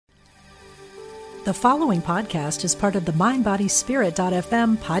The following podcast is part of the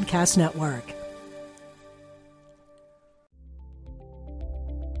MindBodySpirit.fm podcast network.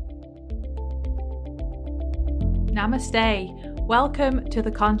 Namaste. Welcome to the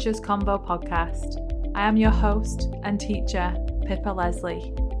Conscious Convo podcast. I am your host and teacher, Pippa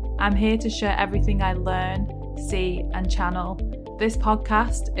Leslie. I'm here to share everything I learn, see, and channel. This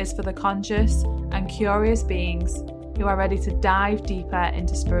podcast is for the conscious and curious beings who are ready to dive deeper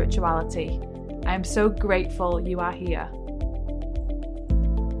into spirituality. I am so grateful you are here.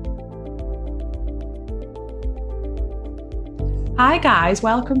 Hi guys,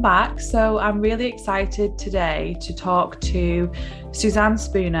 welcome back. So I'm really excited today to talk to Suzanne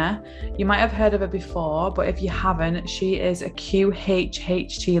Spooner. You might have heard of her before, but if you haven't, she is a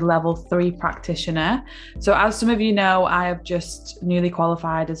QHHT level 3 practitioner. So as some of you know, I have just newly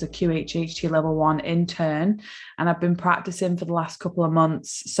qualified as a QHHT level 1 intern, and I've been practicing for the last couple of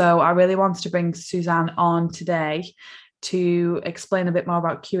months. So I really wanted to bring Suzanne on today to explain a bit more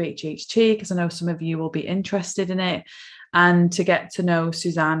about QHHT, because I know some of you will be interested in it, and to get to know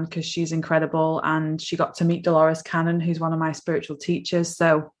Suzanne because she's incredible, and she got to meet Dolores Cannon, who's one of my spiritual teachers.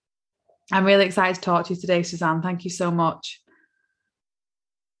 So I'm really excited to talk to you today, Suzanne. Thank you so much.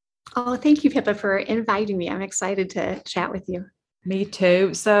 Oh, thank you, Pippa, for inviting me. I'm excited to chat with you. Me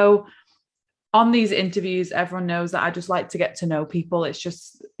too. So on these interviews, everyone knows that I just like to get to know people. It's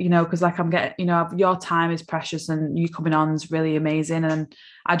just, because like I'm getting, your time is precious and you coming on is really amazing. And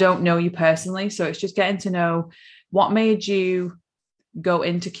I don't know you personally. So it's just getting to know what made you go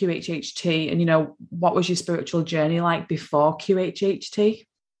into QHHT and, what was your spiritual journey like before QHHT?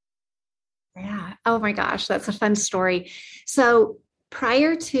 Yeah. Oh my gosh, that's a fun story. So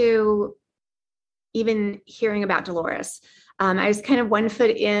prior to even hearing about Dolores, I was kind of one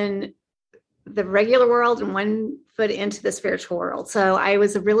foot in the regular world and one foot into the spiritual world. So I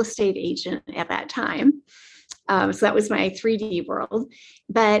was a real estate agent at that time. So that was my 3D world.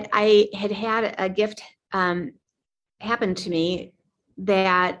 But I had a gift happen to me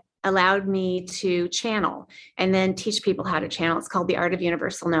that allowed me to channel and then teach people how to channel. It's called the Art of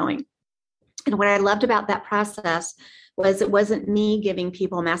Universal Knowing. And what I loved about that process was it wasn't me giving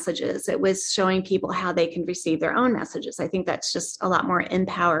people messages. It was showing people how they can receive their own messages. I think that's just a lot more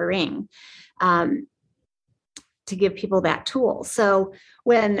empowering to give people that tool. So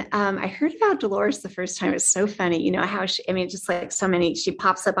when I heard about Dolores the first time, it's so funny, how just like so many, she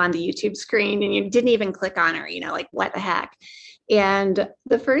pops up on the YouTube screen and you didn't even click on her, like what the heck. And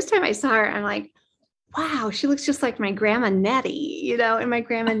the first time I saw her, I'm like, wow, she looks just like my grandma Nettie, and my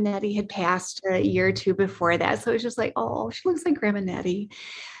grandma Nettie had passed a year or two before that. So it was just like, oh, she looks like grandma Nettie.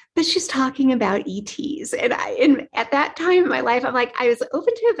 But she's talking about ETs. And at that time in my life, I'm like, I was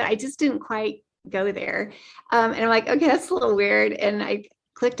open to it, but I just didn't quite go there. And I'm like, okay, that's a little weird. And I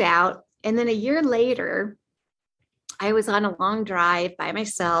clicked out. And then a year later, I was on a long drive by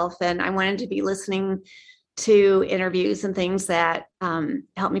myself and I wanted to be listening to interviews and things that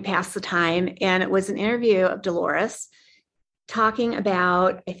helped me pass the time. And it was an interview of Dolores talking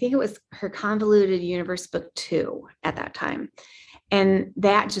about, I think it was her Convoluted Universe book 2 at that time. And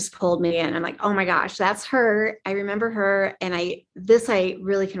that just pulled me in. I'm like, oh my gosh, that's her. I remember her. And I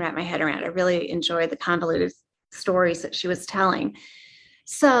really can wrap my head around. I really enjoyed the convoluted stories that she was telling.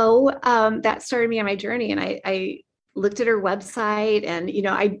 So that started me on my journey. And I looked at her website and,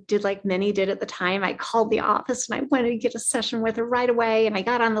 I did like many did at the time. I called the office and I wanted to get a session with her right away. And I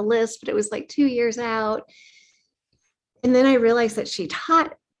got on the list, but it was like 2 years out. And then I realized that she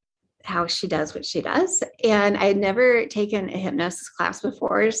taught how she does what she does. And I had never taken a hypnosis class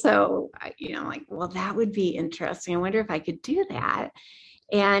before. So, I'm like, well, that would be interesting. I wonder if I could do that.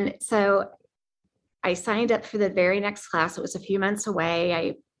 And so I signed up for the very next class. It was a few months away.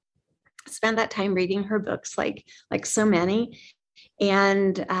 I spent that time reading her books, like so many.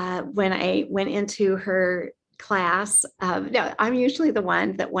 And when I went into her class, I'm usually the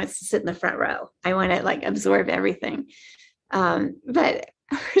one that wants to sit in the front row. I want to absorb everything. But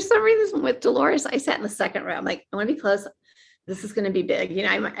for some reason with Dolores, I sat in the second row. I'm like, I want to be close. This is going to be big.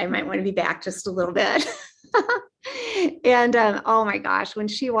 I might want to be back just a little bit. And oh my gosh, when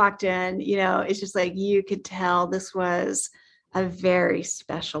she walked in, it's just like you could tell this was a very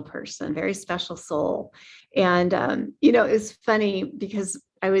special person, very special soul. And, it was funny because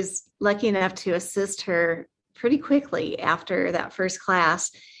I was lucky enough to assist her pretty quickly after that first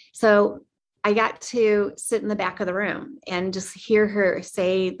class. So I got to sit in the back of the room and just hear her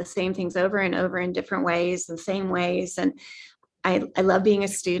say the same things over and over in different ways, the same ways. And I love being a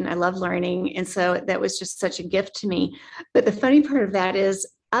student. I love learning. And so that was just such a gift to me. But the funny part of that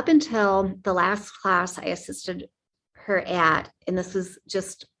is up until the last class I assisted her at, and this was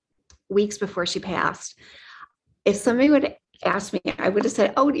just weeks before she passed, if somebody would ask me, I would have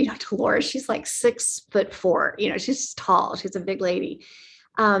said, oh, Dolores, she's like 6'4", she's tall. She's a big lady.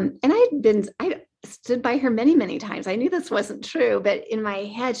 And I stood by her many, many times. I knew this wasn't true, but in my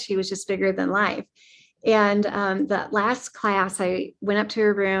head, she was just bigger than life. And that last class, I went up to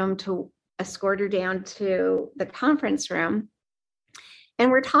her room to escort her down to the conference room. And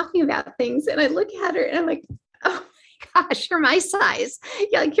we're talking about things. And I look at her and I'm like, oh my gosh, you're my size.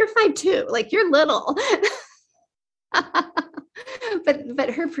 Yeah, like you're 5'2", like you're little. but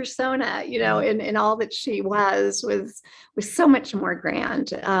her persona, and all that she was so much more grand.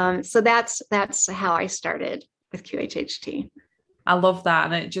 So that's how I started with QHHT. I love that.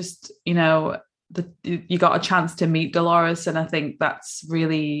 And it just, you got a chance to meet Dolores. And I think that's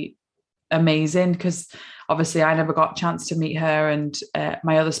really amazing, because obviously I never got a chance to meet her. And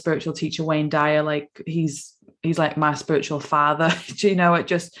my other spiritual teacher, Wayne Dyer, like he's like my spiritual father. I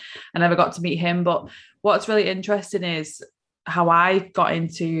never got to meet him. But what's really interesting is how I got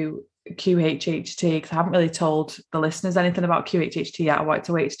into QHHT, because I haven't really told the listeners anything about QHHT yet. I wanted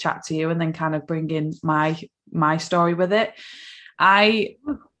to wait to chat to you and then kind of bring in my story with it.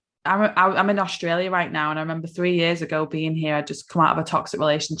 I'm in Australia right now, and I remember 3 years ago being here. I'd just come out of a toxic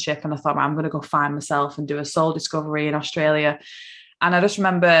relationship, and I thought, I'm going to go find myself and do a soul discovery in Australia. And I just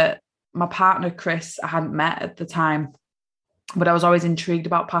remember my partner, Chris, I hadn't met at the time, but I was always intrigued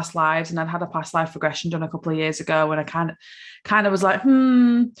about past lives, and I'd had a past life regression done a couple of years ago, and I kind of was like,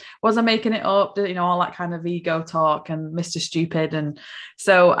 was I making it up? All that kind of ego talk and Mr. Stupid. And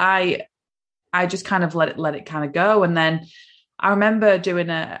so I just kind of let it kind of go. And then I remember doing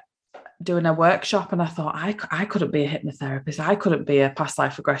a workshop, and I thought, I couldn't be a hypnotherapist. I couldn't be a past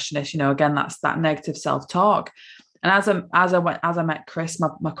life regressionist. Again, that's that negative self-talk. And as I met Chris,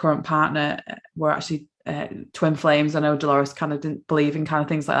 my current partner, we're actually twin flames. I know Dolores kind of didn't believe in kind of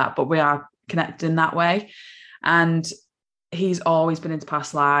things like that, but we are connected in that way. And he's always been into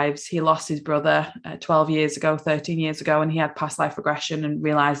past lives. He lost his brother 13 years ago, and he had past life regression and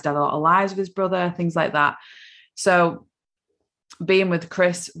realized he had a lot of lies with his brother, things like that. So being with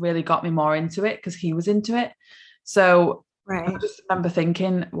Chris really got me more into it because he was into it. So right. I just remember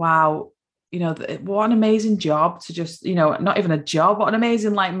thinking, wow, what an amazing job to just, not even a job, what an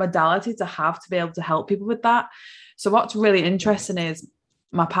amazing modality to have to be able to help people with that. So what's really interesting is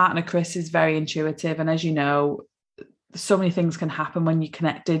my partner, Chris, is very intuitive. And as you know, so many things can happen when you're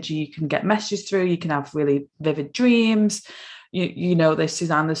connected. You can get messages through, you can have really vivid dreams. There's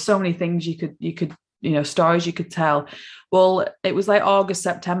Suzanne, there's so many things you could stories you could tell. Well, it was like August,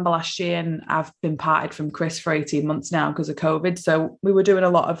 September last year, and I've been parted from Chris for 18 months now because of COVID. So we were doing a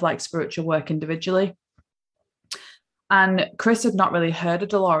lot of spiritual work individually. And Chris had not really heard of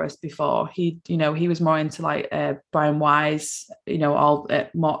Dolores before. He was more into Brian Wise, all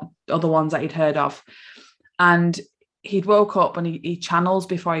more other ones that he'd heard of. And he'd woke up and he channels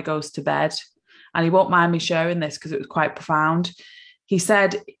before he goes to bed. And he won't mind me sharing this because it was quite profound. He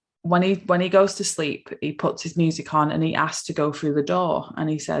said, when he goes to sleep, he puts his music on and he asks to go through the door. And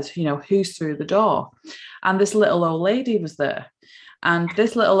he says, who's through the door? And this little old lady was there. And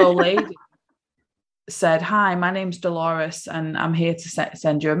this little old lady said, hi, my name's Dolores, and I'm here to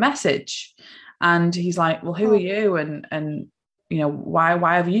send you a message. And he's like, well, who are you? And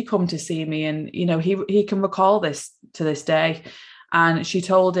why have you come to see me? And, he can recall this to this day. And she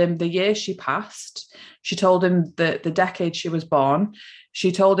told him the year she passed. She told him the decade she was born.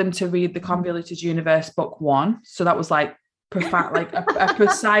 She told him to read the Convoluted Universe book 1. So that was a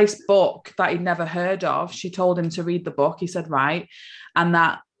precise book that he'd never heard of. She told him to read the book. He said, right. And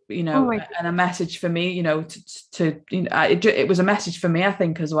that, and a message for me, it was a message for me, I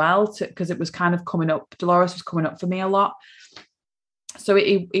think, as well, because it was kind of coming up. Dolores was coming up for me a lot. So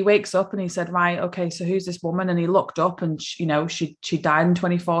he wakes up and he said, right, okay, so who's this woman? And he looked up and, she died in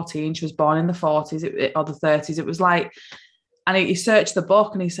 2014. She was born in the 40s or the 30s. It was and he searched the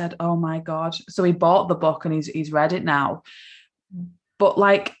book and he said, oh my God. So he bought the book and he's read it now. But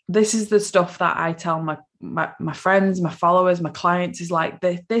this is the stuff that I tell my friends, my followers, my clients, is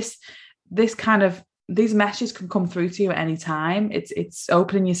this kind of, these messages can come through to you at any time. It's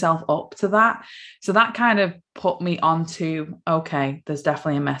opening yourself up to that. So that kind of put me onto, okay, there's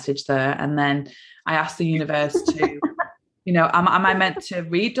definitely a message there. And then I asked the universe to, am I meant to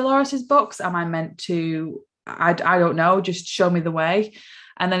read Dolores's books? Am I meant to, I don't know, just show me the way.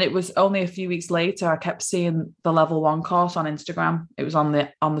 And then it was only a few weeks later, I kept seeing the level 1 course on Instagram. It was on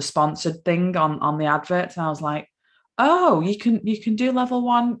the sponsored thing on the adverts. And I was like, oh, you can do level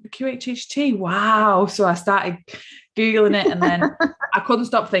 1 QHHT. Wow. So I started Googling it, and then I couldn't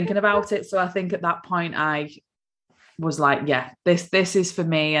stop thinking about it. So I think at that point I was like, yeah, this is for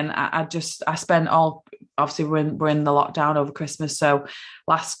me. And I spent obviously we're in the lockdown over Christmas. So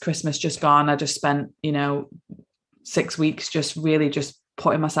last Christmas just gone, I just spent, 6 weeks just really just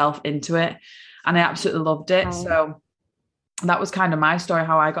putting myself into it. And I absolutely loved it. Right. So that was kind of my story,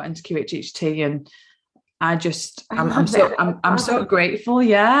 how I got into QHHT. And I'm so grateful.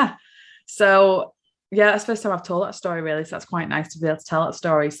 Yeah. So yeah, that's the first time I've told that story really. So that's quite nice to be able to tell that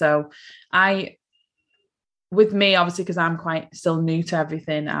story. So with me, obviously, because I'm quite still new to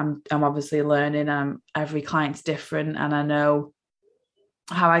everything, I'm obviously learning. Every client's different. And I know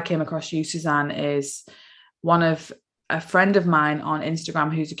how I came across you, Suzanne, is one of a friend of mine on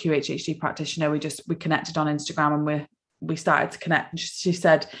Instagram who's a QHHT practitioner. We connected on Instagram and we started to connect. She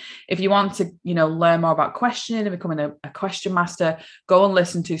said, if you want to, learn more about questioning and becoming a question master, go and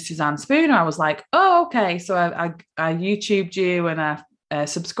listen to Suzanne Spooner. I was like, oh, okay. So I YouTubed you and I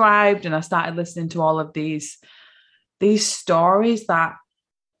subscribed and I started listening to all of these stories that,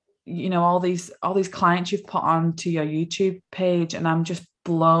 all these clients you've put onto your YouTube page, and I'm just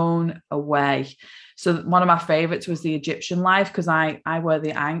blown away. So one of my favorites was the Egyptian life, because I wear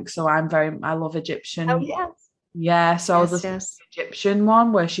the Ankh, so I love Egyptian. Oh yes. Yeah, so I was listening to the Egyptian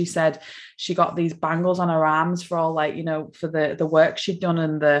one where she said she got these bangles on her arms for all for the work she'd done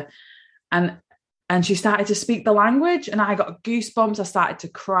and she started to speak the language, and I got goosebumps. I started to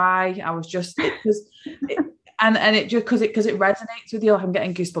cry. I was just because it resonates with you. Like, I'm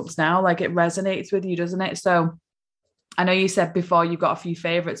getting goosebumps now. Like, it resonates with you, doesn't it? So I know you said before you've got a few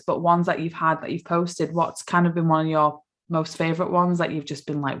favorites, but ones that you've had that you've posted, what's kind of been one of your most favorite ones that you've just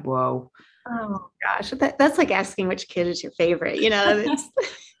been like, whoa? Oh gosh, that's like asking which kid is your favorite.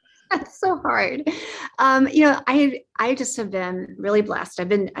 That's so hard. I just have been really blessed.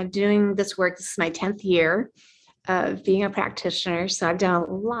 I'm doing this work. This is my 10th year of being a practitioner. So I've done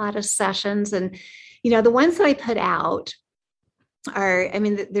a lot of sessions, and, the ones that I put out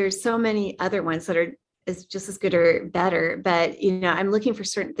there's so many other ones that are just as good or better, but, I'm looking for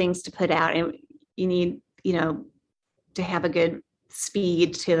certain things to put out, and you need, to have a good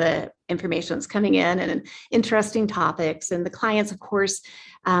speed to the information that's coming in and interesting topics. And the clients, of course,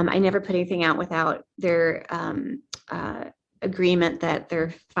 I never put anything out without their agreement that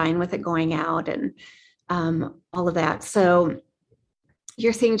they're fine with it going out, and all of that. So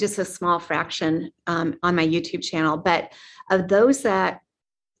you're seeing just a small fraction on my YouTube channel, but of those that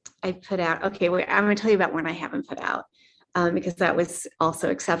I put out, okay, wait, I'm going to tell you about one I haven't put out because that was also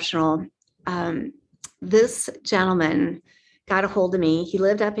exceptional. This gentleman got a hold of me. He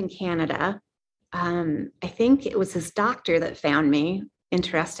lived up in Canada. I think it was his doctor that found me,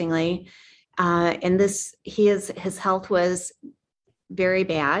 interestingly. And his health was very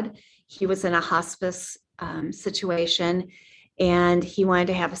bad. He was in a hospice situation, and he wanted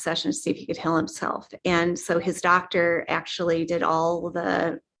to have a session to see if he could heal himself. And so his doctor actually did all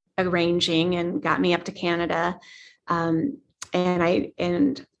the arranging and got me up to Canada. And I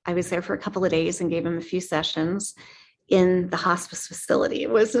was there for a couple of days and gave him a few sessions in the hospice facility.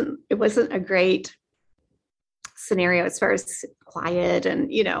 It wasn't a great scenario as far as quiet and,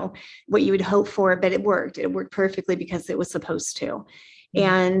 what you would hope for, but it worked. It worked perfectly because it was supposed to.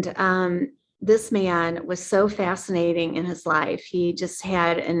 Mm-hmm. And this man was so fascinating in his life. He just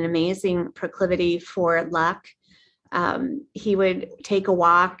had an amazing proclivity for luck. He would take a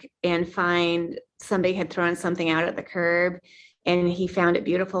walk and find somebody had thrown something out at the curb, and he found it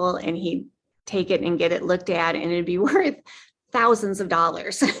beautiful, and he'd take it and get it looked at, and it'd be worth thousands of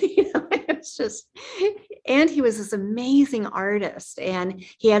dollars. It's just, and he was this amazing artist, and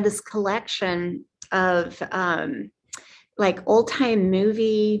he had this collection of like old time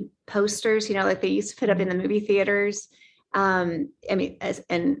movie posters, like they used to put up in the movie theaters. And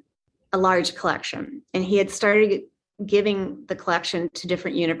a large collection, and he had started giving the collection to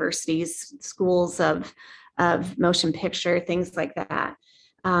different universities, schools of motion picture, things like that.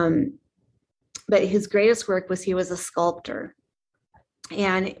 But his greatest work was he was a sculptor.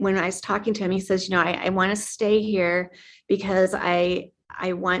 And when I was talking to him, he says, I want to stay here because I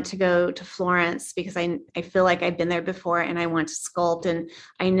want to go to Florence because I feel like I've been there before, and I want to sculpt. And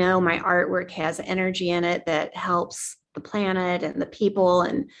I know my artwork has energy in it that helps the planet and the people.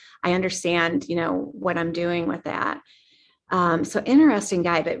 And I understand, what I'm doing with that. So interesting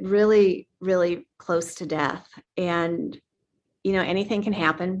guy, but really, really close to death. And, anything can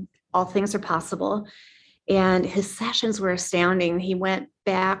happen. All things are possible. And his sessions were astounding. He went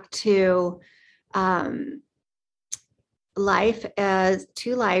back to life as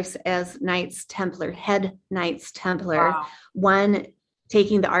two lives as Knights Templar, head Knights Templar. Wow. One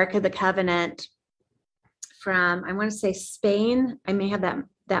taking the Ark of the Covenant from, I want to say Spain. I may have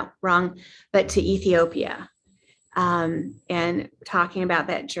that wrong, but to Ethiopia. and talking about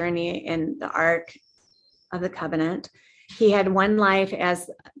that journey in the Ark of the Covenant. He had one life as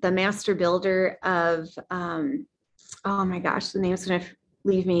the master builder of, oh my gosh, the name's going to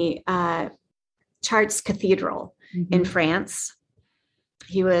leave me, Chartres Cathedral in France.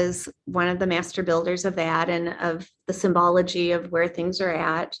 He was one of the master builders of that and of the symbology of where things are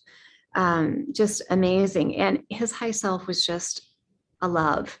at. Just amazing. And his high self was just a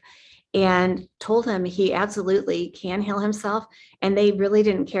love, and told him he absolutely can heal himself. And they really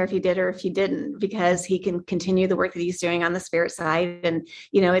didn't care if he did or if he didn't, because he can continue the work that he's doing on the spirit side. And,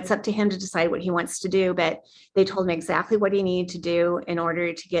 it's up to him to decide what he wants to do. But they told him exactly what he needed to do in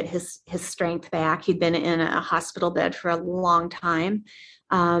order to get his strength back. He'd been in a hospital bed for a long time.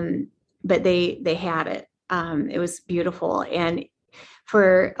 But they had it. It was beautiful. And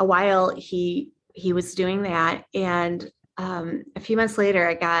for a while, he was doing that. And a few months later,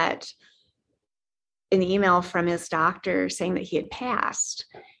 I got an email from his doctor saying that he had passed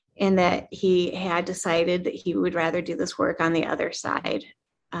and that he had decided that he would rather do this work on the other side,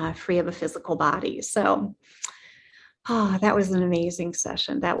 free of a physical body. So, that was an amazing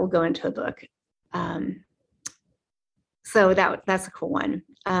session. That will go into a book. So that's a cool one.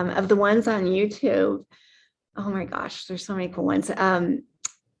 Of the ones on YouTube, oh my gosh, there's so many cool ones.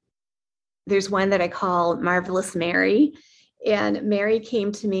 There's one that I call Marvelous Mary. And Mary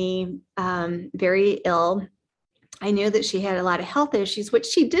came to me very ill. I knew that she had a lot of health issues, which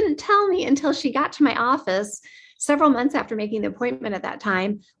she didn't tell me until she got to my office several months after making the appointment at that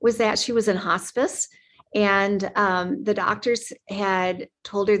time, was that she was in hospice. And the doctors had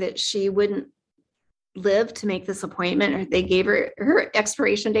told her that she wouldn't live to make this appointment, or they gave her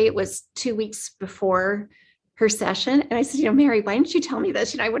expiration date was 2 weeks before her session. And I said, Mary, why didn't you tell me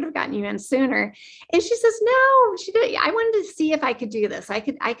this? I would have gotten you in sooner. And she says, no, she did. I wanted to see if I could do this. I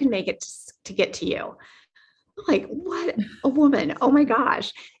could make it to get to you. I'm like, what a woman. Oh my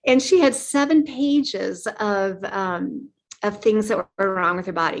gosh. And she had 7 pages of things that were wrong with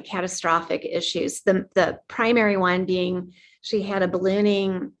her body, catastrophic issues. The primary one being she had a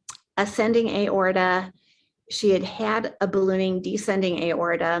ballooning ascending aorta. She had a ballooning descending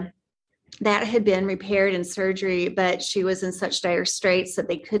aorta. That had been repaired in surgery, but she was in such dire straits that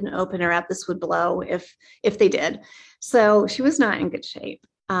they couldn't open her up. This would blow if they did. So she was not in good shape.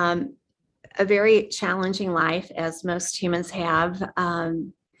 A very challenging life, as most humans have.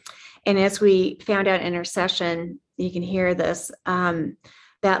 And as we found out in her session, you can hear this,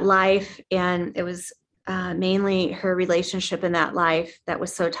 that life, and it was mainly her relationship in that life that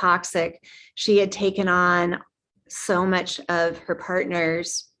was so toxic. She had taken on so much of her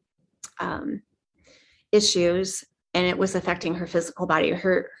partner's issues, and it was affecting her physical body.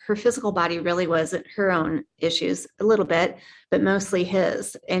 Her physical body really wasn't her own issues, a little bit, but mostly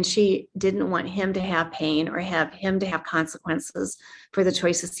his. And she didn't want him to have pain or have him to have consequences for the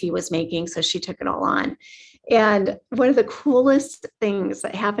choices he was making. So she took it all on. And one of the coolest things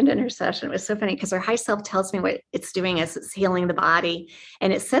that happened in her session, it was so funny because her high self tells me what it's doing as it's healing the body.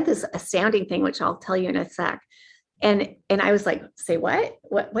 And it said this astounding thing, which I'll tell you in a sec. And I was like, say what?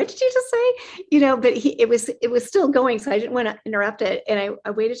 What did you just say? But it was still going. So I didn't want to interrupt it. And I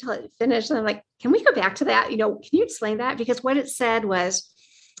waited till it finished. And I'm like, can we go back to that? Can you explain that? Because what it said was,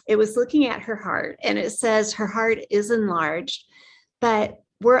 it was looking at her heart, and it says her heart is enlarged, but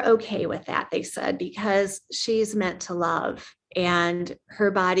we're okay with that, they said, because she's meant to love, and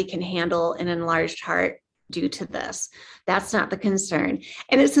her body can handle an enlarged heart due to this. That's not the concern.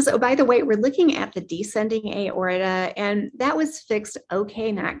 And it says, oh, by the way, we're looking at the descending aorta, and that was fixed.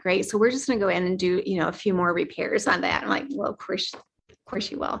 Okay, not great. So we're just going to go in and do, a few more repairs on that. I'm like, well, of course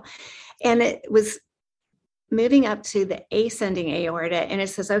you will. And it was moving up to the ascending aorta, and it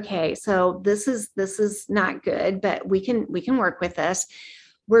says, okay, so this is not good, but we can work with this.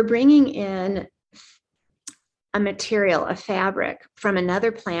 We're bringing in a material, a fabric from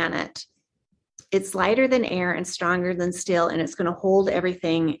another planet. It's lighter than air and stronger than steel, and it's going to hold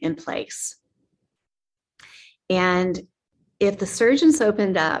everything in place. And if the surgeons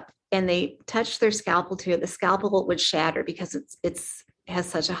opened up and they touched their scalpel to it, the scalpel would shatter because it has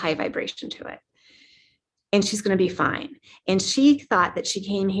such a high vibration to it. And she's going to be fine. And she thought that she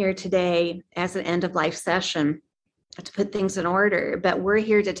came here today as an end of life session to put things in order, but we're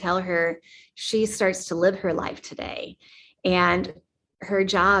here to tell her she starts to live her life today. And her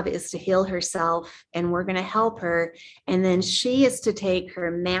job is to heal herself, and we're going to help her. And then she is to take her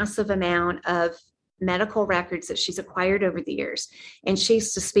massive amount of medical records that she's acquired over the years, and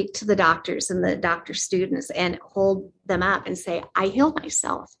she's to speak to the doctors and the doctor students and hold them up and say, I healed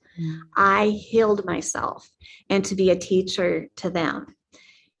myself. I healed myself, and to be a teacher to them.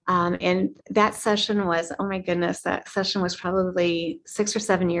 And that session was, oh my goodness, that session was probably 6 or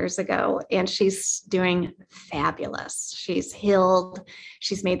 7 years ago. And she's doing fabulous. She's healed.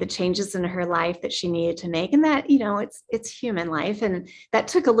 She's made the changes in her life that she needed to make. And that, it's human life. And that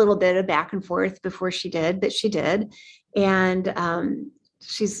took a little bit of back and forth before she did, but she did. And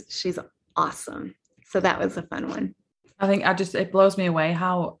she's awesome. So that was a fun one. I think it blows me away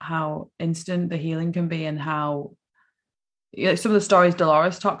how instant the healing can be, and how some of the stories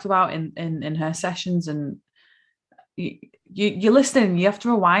Dolores talks about in her sessions, and you're listening, you have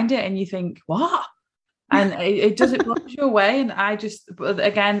to rewind it and you think, what? And it blows you away. And I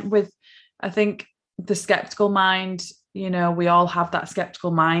think the skeptical mind, we all have that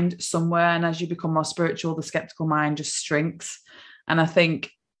skeptical mind somewhere. And as you become more spiritual, the skeptical mind just shrinks. And I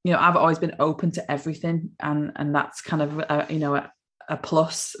think, I've always been open to everything. And that's kind of, a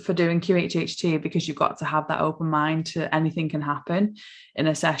plus for doing QHHT, because you've got to have that open mind to anything can happen in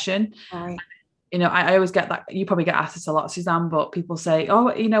a session. Right. I always get that. You probably get asked this a lot, Suzanne, but people say,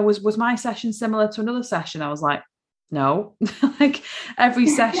 oh, was my session similar to another session? I was like, no, like every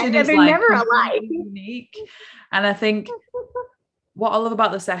session is like never alike, unique. And I think what I love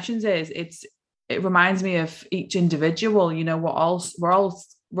about the sessions is it reminds me of each individual.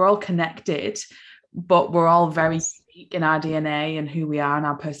 We're all connected, but we're all very unique in our DNA and who we are and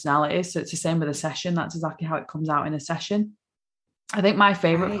our personalities. So it's the same with a session. That's exactly how it comes out in a session. I think my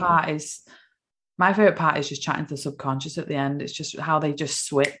favorite part is just chatting to the subconscious at the end. It's just how they just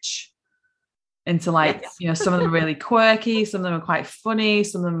switch into some of them are really quirky, some of them are quite funny,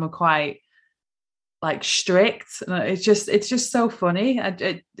 some of them are quite like strict. It's just so funny.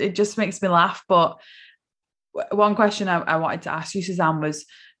 It just makes me laugh. But one question I wanted to ask you, Suzanne, was,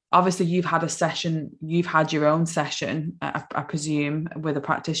 obviously you've had your own session, I presume, with a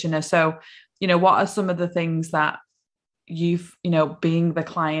practitioner. So, what are some of the things that you've, being the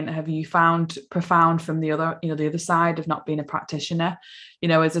client, have you found profound from the other side of not being a practitioner?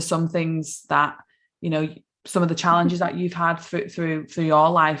 Is there some things that, some of the challenges that you've had through your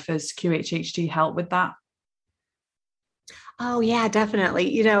life as QHHT help with that? Oh yeah,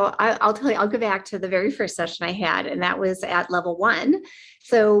 definitely. I'll tell you, I'll go back to the very first session I had, and that was at level 1.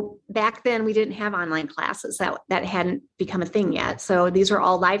 So back then we didn't have online classes. That hadn't become a thing yet. So these were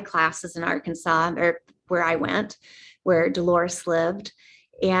all live classes in Arkansas, or where I went, where Dolores lived.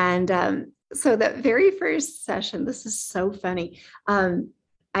 And so that very first session, this is so funny.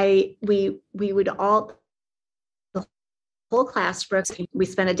 We would all, the whole class, Brooks, we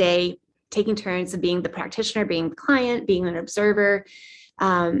spent a day taking turns of being the practitioner, being the client, being an observer.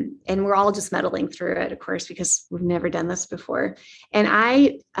 And we're all just meddling through it, of course, because we've never done this before. And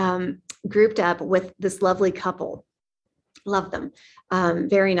I grouped up with this lovely couple. Love them.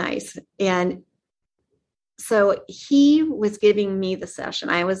 Very nice. And so he was giving me the session.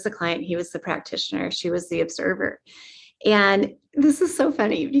 I was the client. He was the practitioner. She was the observer. And this is so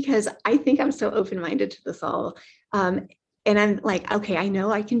funny because I think I'm so open-minded to this all. And I'm like, okay, I know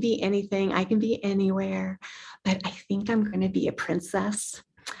I can be anything. I can be anywhere, but I think I'm going to be a princess.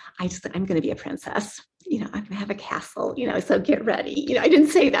 I'm going to be a princess. I'm going to have a castle, so get ready. I didn't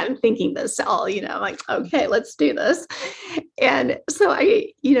say that. I'm thinking this all, like, okay, let's do this. And so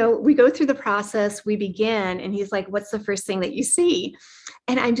we go through the process, we begin, and he's like, what's the first thing that you see?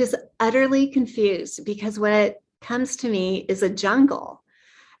 And I'm just utterly confused because what comes to me is a jungle.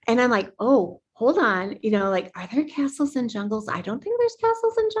 And I'm like, oh, hold on, are there castles and jungles? I don't think there's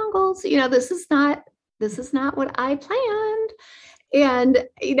castles and jungles. This is not what I planned. And,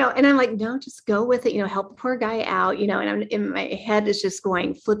 and I'm like, no, just go with it, help the poor guy out, and I'm in my head is just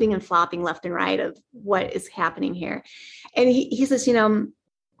going flipping and flopping left and right of what is happening here. And he says,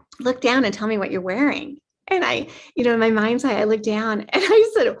 look down and tell me what you're wearing. And I, in my mind's eye, I look down and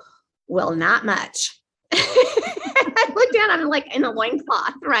I said, well, not much. I look down, I'm like in a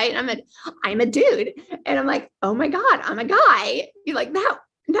loincloth, right? I'm a dude. And I'm like, oh my God, I'm a guy. You're like, no,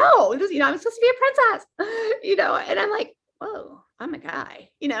 I'm supposed to be a princess, and I'm like, whoa, I'm a guy,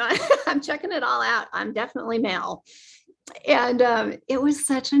 I'm checking it all out. I'm definitely male. And it was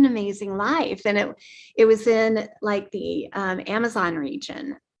such an amazing life. And it was in like the Amazon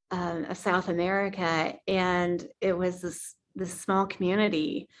region of South America. And it was this small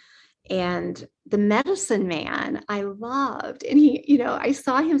community. And the medicine man I loved, and he, I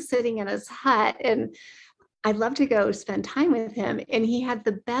saw him sitting in his hut, and I'd love to go spend time with him. And he had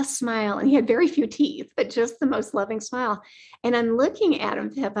the best smile, and he had very few teeth, but just the most loving smile. And I'm looking at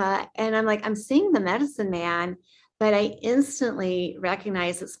him, Pippa, and I'm like, I'm seeing the medicine man, but I instantly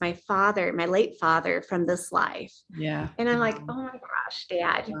recognize it's my father, my late father from this life. Yeah. And I'm like, oh my gosh,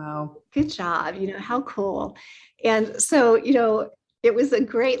 Dad, wow, good job. How cool. And so, it was a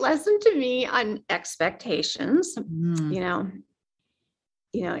great lesson to me on expectations. You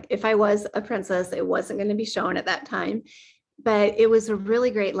know, if I was a princess, it wasn't going to be shown at that time. But it was a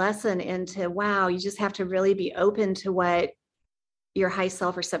really great lesson into, wow, you just have to really be open to what your high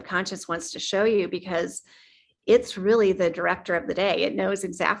self or subconscious wants to show you, because it's really the director of the day. It knows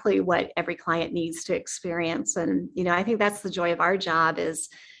exactly what every client needs to experience. And, I think that's the joy of our job, is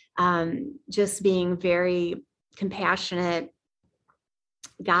just being very compassionate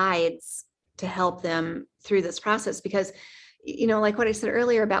guides to help them through this process. Because, like what I said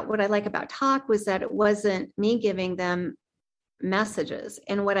earlier about what I like about talk was that it wasn't me giving them messages.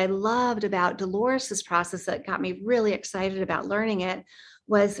 And what I loved about Dolores's process that got me really excited about learning it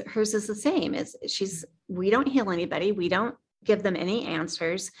was hers is the same. We don't heal anybody. We don't give them any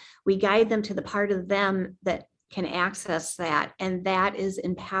answers. We guide them to the part of them that can access that. And that is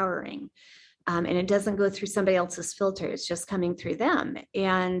empowering. And it doesn't go through somebody else's filter. It's just coming through them.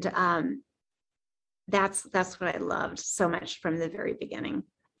 And that's what I loved so much from the very beginning.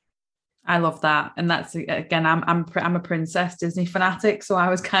 I love that. And that's, again, I'm a princess Disney fanatic. So I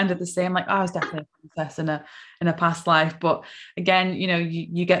was kind of the same, like, I was definitely a princess in a past life. But again,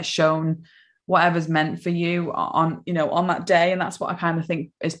 you get shown whatever's meant for you on that day. And that's what I kind of think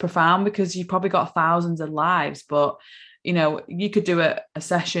is profound, because you've probably got thousands of lives, but you could do a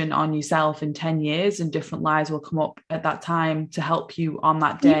session on yourself in 10 years and different lives will come up at that time to help you on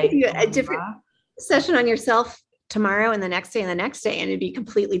that day. You could do a different session on yourself tomorrow and the next day and the next day, and it'd be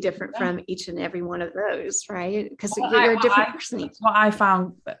completely different from each and every one of those, right? Because you're a different person. What I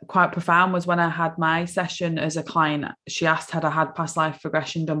found quite profound was when I had my session as a client, she asked, had I had past life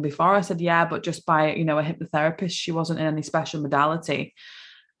regression done before? I said, yeah, but just by, a hypnotherapist. She wasn't in any special modality.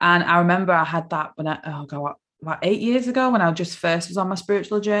 And I remember I had that when about 8 years ago, when I just first was on my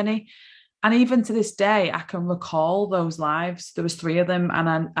spiritual journey. And even to this day, I can recall those lives. There was 3 of them.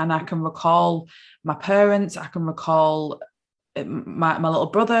 And I can recall my parents. I can recall my little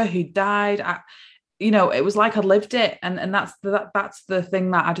brother who died. It was like I lived it. And that's the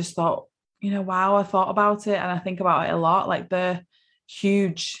thing that I just thought, wow, I thought about it. And I think about it a lot, like the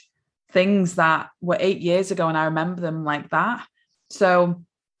huge things that were 8 years ago. And I remember them like that. So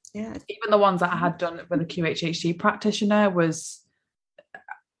yeah, even the ones that I had done with a QHHT practitioner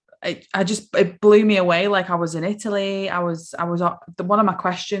it blew me away. Like I was in Italy. One of my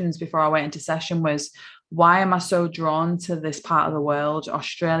questions before I went into session was, why am I so drawn to this part of the world,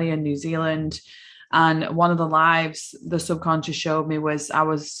 Australia, New Zealand? And one of the lives the subconscious showed me was I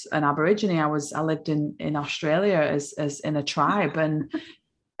was an Aborigine. I lived in Australia as in a tribe. And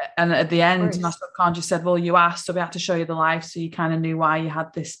at the end, my subconscious said, well, you asked, so we had to show you the life. So you kind of knew why you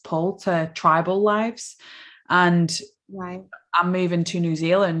had this pull to tribal lives. And right. I'm moving to New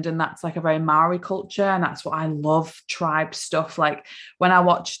Zealand, and that's like a very Maori culture. And that's what I love, tribe stuff. Like when I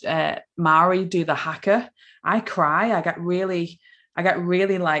watched Maori do the haka, I cry. I get really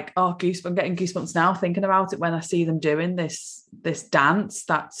like, oh, goosebumps. I'm getting goosebumps now thinking about it when I see them doing this dance.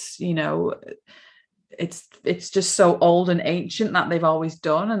 That's, it's just so old and ancient that they've always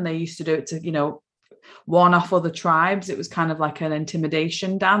done. And they used to do it to, warn off other tribes. It was kind of like an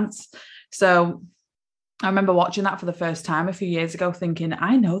intimidation dance. So I remember watching that for the first time a few years ago thinking,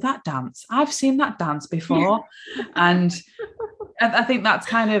 I know that dance. I've seen that dance before. And I think that's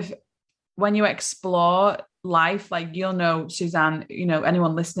kind of when you explore life, like you'll know, Suzanne,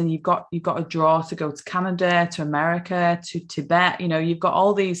 anyone listening, you've got a draw to go to Canada, to America, to Tibet. You've got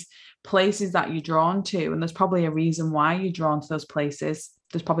all these places that you're drawn to. And there's probably a reason why you're drawn to those places.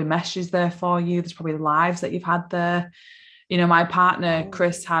 There's probably messages there for you. There's probably lives that you've had there. My partner,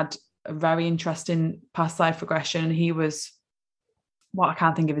 Chris, had a very interesting past life regression. He was, I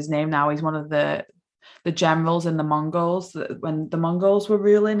can't think of his name now. He's one of the generals in the Mongols when the Mongols were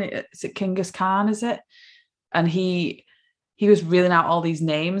ruling. Is it Genghis Khan? Is it? And he was reeling out all these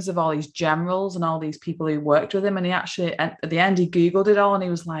names of all these generals and all these people who worked with him. And he actually, at the end, he Googled it all and he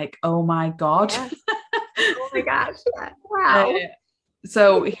was like, oh my God. Yeah. Oh my gosh. Wow.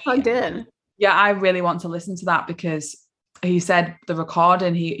 So plugged in. Yeah, I really want to listen to that, because he said the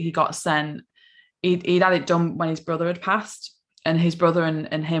recording he got sent, he'd had it done when his brother had passed, and his brother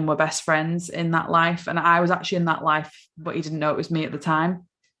and him were best friends in that life. And I was actually in that life, but he didn't know it was me at the time.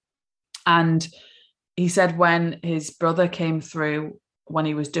 And he said when his brother came through, when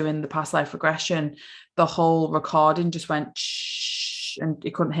he was doing the past life regression, the whole recording just went shh, and he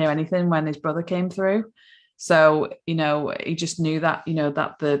couldn't hear anything when his brother came through. So, he just knew that,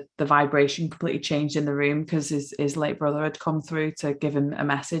 that the vibration completely changed in the room because his late brother had come through to give him a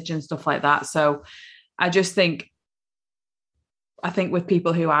message and stuff like that. So I just think I think with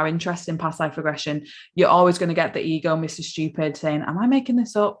people who are interested in past life regression, you're always going to get the ego, Mr. Stupid, saying, am I making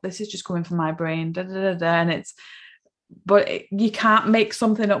this up? This is just coming from my brain. Da, da, da, da. And you can't make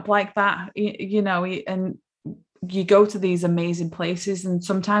something up like that, and you go to these amazing places, and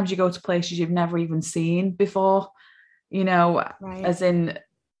sometimes you go to places you've never even seen before, right. As in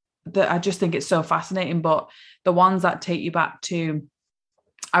I just think it's so fascinating. But the ones that take you back to,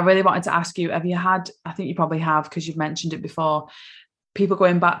 I really wanted to ask you, have you had, I think you probably have because you've mentioned it before, people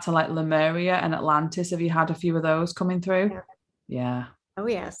going back to like Lemuria and Atlantis? Have you had a few of those coming through? Yeah. Oh,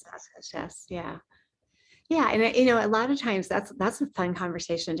 yes. Yes. Yeah. Yeah. And, a lot of times that's a fun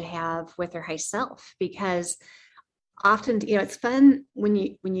conversation to have with their high self, because often, it's fun when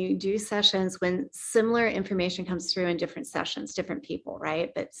you do sessions when similar information comes through in different sessions, different people,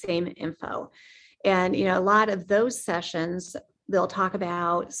 right? But same info. And, a lot of those sessions, they'll talk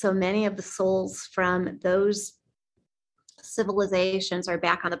about so many of the souls from those civilizations are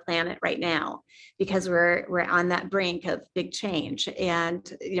back on the planet right now, because we're on that brink of big change. And,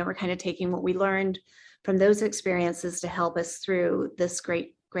 we're kind of taking what we learned from those experiences to help us through this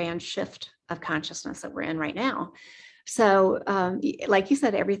great grand shift of consciousness that we're in right now. So, like you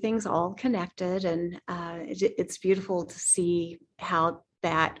said, everything's all connected, and it's beautiful to see how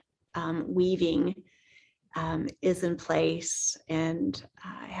that weaving is in place, and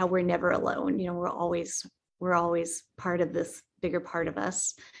how we're never alone. We're always part of this bigger part of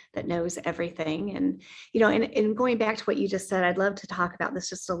us that knows everything. And, and going back to what you just said, I'd love to talk about this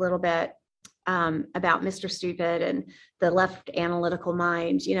just a little bit, about Mr. Stupid and the left analytical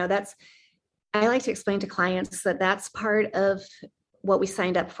mind. I like to explain to clients that that's part of what we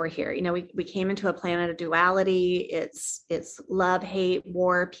signed up for here. We came into a planet of duality. It's love, hate,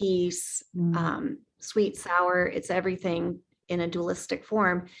 war, peace, sweet, sour. It's everything in a dualistic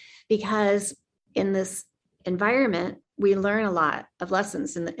form, because in this environment, we learn a lot of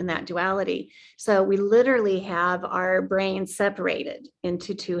lessons in that duality. So we literally have our brain separated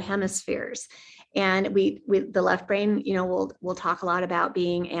into two hemispheres. And we the left brain, we'll talk a lot about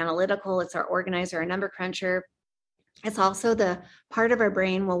being analytical. It's our organizer, our number cruncher. It's also the part of our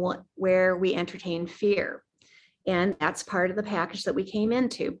brain where we entertain fear. And that's part of the package that we came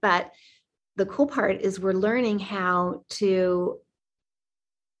into. But the cool part is we're learning how to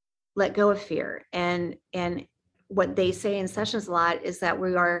let go of fear. And what they say in sessions a lot is that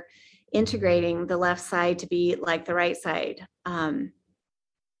we are integrating the left side to be like the right side.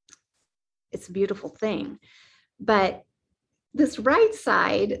 It's a beautiful thing. But this right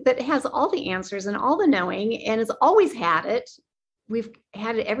side that has all the answers and all the knowing and has always had it, we've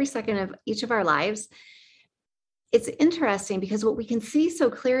had it every second of each of our lives. It's interesting because what we can see so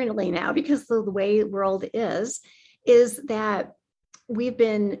clearly now, because of the way the world is that we've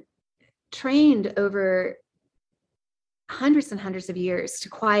been trained over hundreds and hundreds of years to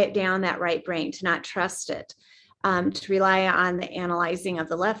quiet down that right brain, to not trust it, to rely on the analyzing of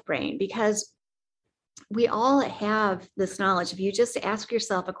the left brain, because we all have this knowledge. If you just ask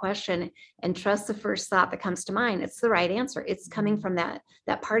yourself a question and trust the first thought that comes to mind, it's the right answer. It's coming from that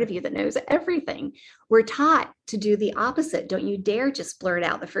part of you that knows everything. We're taught to do the opposite. Don't you dare just blurt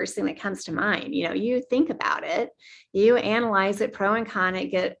out the first thing that comes to mind. You think about it, you analyze it, pro and con it,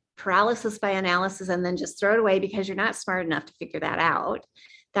 get paralysis by analysis, and then just throw it away because you're not smart enough to figure that out.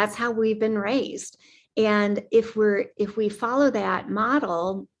 That's how we've been raised. And if we follow that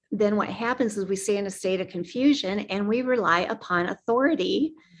model, then what happens is we stay in a state of confusion and we rely upon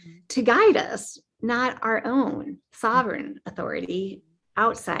authority to guide us, not our own sovereign authority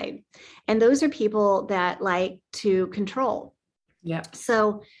outside. And those are people that like to control. Yeah.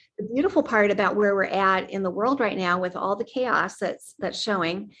 So the beautiful part about where we're at in the world right now with all the chaos that's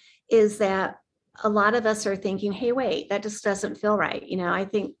showing is that a lot of us are thinking, hey, wait, that just doesn't feel right. I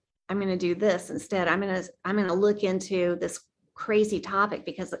think I'm going to do this instead. I'm going to look into this crazy topic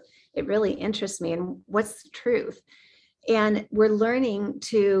because it really interests me, and what's the truth. And we're learning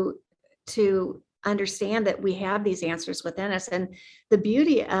to understand that we have these answers within us. And the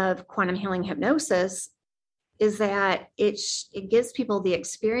beauty of quantum healing hypnosis is that it gives people the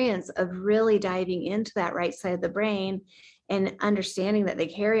experience of really diving into that right side of the brain and understanding that they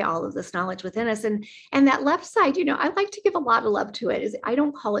carry all of this knowledge within us. And that left side, I like to give a lot of love to it. I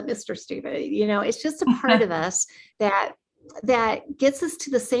don't call it Mr. Stupid. It's just a part of us that gets us to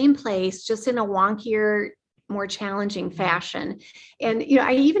the same place, just in a wonkier, more challenging fashion. And,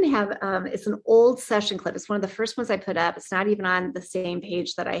 I even have, it's an old session clip. It's one of the first ones I put up. It's not even on the same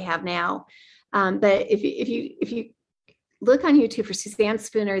page that I have now. But if you look on YouTube for Suzanne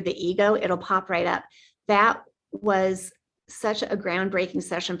Spooner, the ego, it'll pop right up. That was such a groundbreaking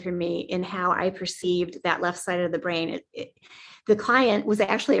session for me in how I perceived that left side of the brain. The client was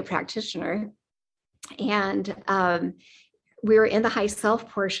actually a practitioner, and we were in the high self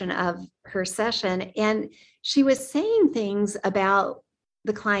portion of her session, and she was saying things about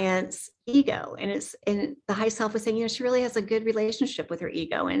the client's ego, and the high self was saying, she really has a good relationship with her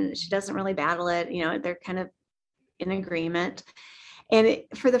ego, and she doesn't really battle it. They're kind of in agreement. And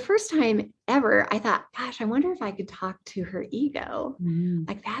for the first time ever, I thought, gosh, I wonder if I could talk to her ego.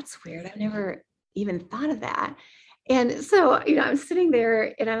 Like, that's weird. I've never even thought of that. And so, I'm sitting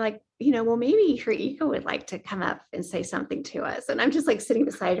there and I'm like, well, maybe her ego would like to come up and say something to us. And I'm just like sitting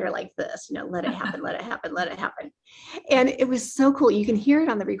beside her like this, let it happen, let it happen, let it happen. And it was so cool. You can hear it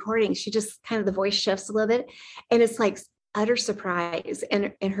on the recording. She just kind of, the voice shifts a little bit, and it's like utter surprise.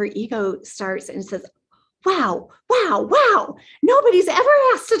 And her ego starts and says, wow, nobody's ever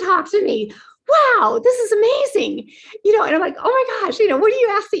asked to talk to me. Wow, this is amazing. And I'm like, oh my gosh, what do you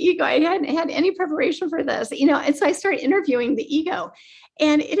ask the ego? I hadn't had any preparation for this, and so I started interviewing the ego,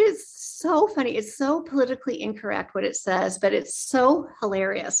 and it is so funny. It's so politically incorrect what it says, but it's so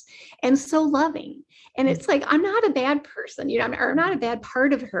hilarious and so loving. And it's like, I'm not a bad person, I'm not a bad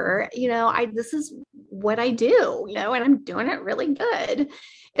part of her. This is what I do, and I'm doing it really good.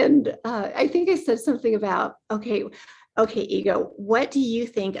 And I think I said something about, okay, ego, what do you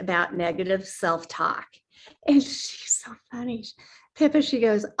think about negative self-talk? And she's so funny. Pippa, she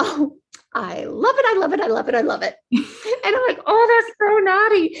goes, oh, I love it. I love it. I love it. I love it. And I'm like, oh, that's so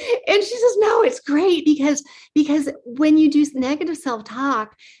naughty. And she says, no, it's great because when you do negative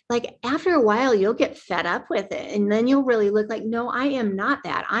self-talk, like after a while, you'll get fed up with it. And then you'll really look like, no, I am not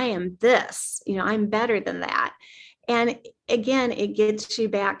that. I am this, I'm better than that. And again, it gets you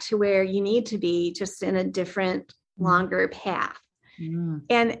back to where you need to be, just in a different, longer path.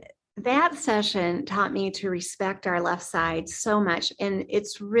 And that session taught me to respect our left side so much. And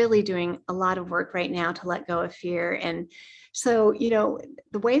it's really doing a lot of work right now to let go of fear. And so,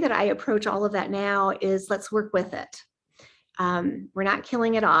 the way that I approach all of that now is, let's work with it. We're not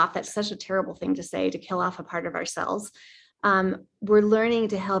killing it off. That's such a terrible thing to say, to kill off a part of ourselves. We're learning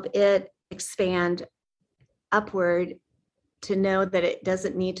to help it expand upward, to know that it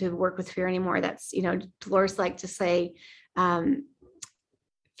doesn't need to work with fear anymore. That's, Dolores liked to say,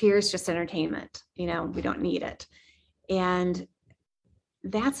 fear is just entertainment. We don't need it. And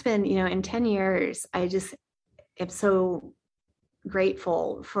that's been, in 10 years, I just am so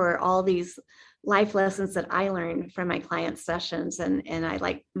grateful for all these life lessons that I learned from my client sessions. And I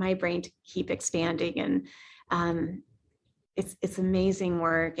like my brain to keep expanding. And it's amazing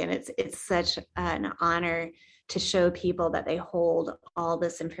work. And it's such an honor to show people that they hold all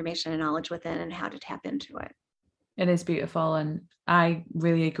this information and knowledge within, and how to tap into it. It is beautiful. And I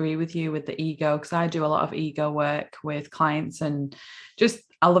really agree with you with the ego, because I do a lot of ego work with clients, and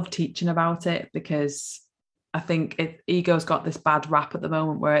I love teaching about it, because I think ego's got this bad rap at the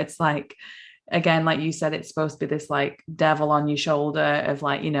moment where it's like, again, like you said, it's supposed to be this like devil on your shoulder of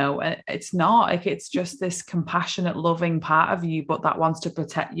like, it's not. Like, it's just this compassionate, loving part of you, but that wants to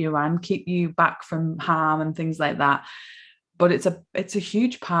protect you and keep you back from harm and things like that. But it's a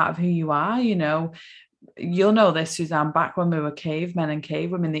huge part of who you are. You'll know this, Suzanne, back when we were cavemen and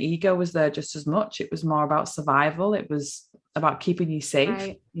cavewomen, the ego was there just as much. It was more about survival. It was about keeping you safe,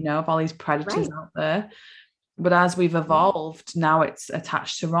 right. Of all these predators out there. But as we've evolved, now it's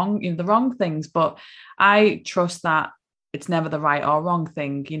attached to the wrong things. But I trust that it's never the right or wrong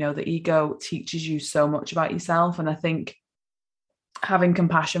thing. The ego teaches you so much about yourself. And I think having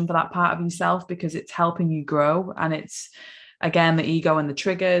compassion for that part of yourself, because it's helping you grow. And it's, again, the ego and the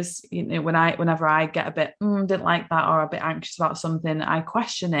triggers, whenever I get a bit, didn't like that, or a bit anxious about something, I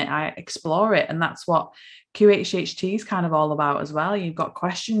question it, I explore it. And that's what QHHT is kind of all about as well. You've got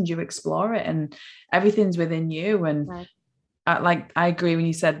questions, you explore it, and everything's within you. And right. I agree when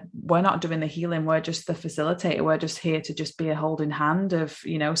you said, we're not doing the healing, we're just the facilitator. We're just here to just be a holding hand of,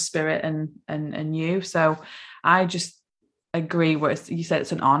 spirit and you. So I just agree where you said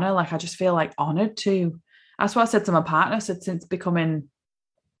it's an honor. Like, I just feel like honored to. That's what I said to my partner. I said, since becoming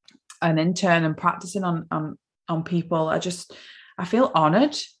an intern and practicing on people, I feel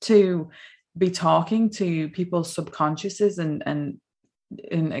honored to be talking to people's subconsciouses and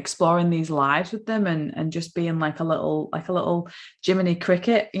exploring these lives with them, and just being like a little Jiminy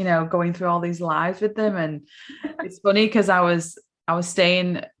Cricket, going through all these lives with them. And it's funny because I was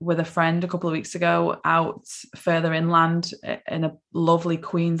staying with a friend a couple of weeks ago out further inland in a lovely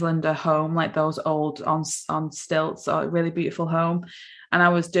Queenslander home, like those old on stilts, a really beautiful home. And I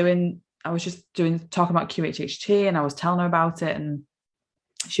was talking about QHHT, and I was telling her about it, and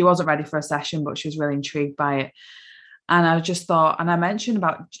she wasn't ready for a session, but she was really intrigued by it. And I just thought, and I mentioned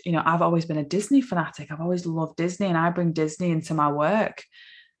about, I've always been a Disney fanatic. I've always loved Disney, and I bring Disney into my work.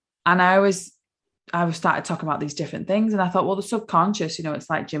 And I was started talking about these different things. And I thought, well, the subconscious, it's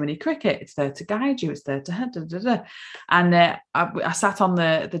like Jiminy Cricket. It's there to guide you. It's there to da, da, da. And I sat on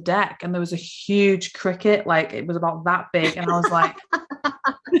the deck, and there was a huge cricket, like it was about that big. And I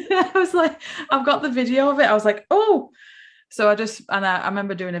was like, I've got the video of it. I was like, oh. So I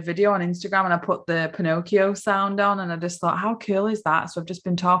remember doing a video on Instagram, and I put the Pinocchio sound on, and I just thought, how cool is that? So I've just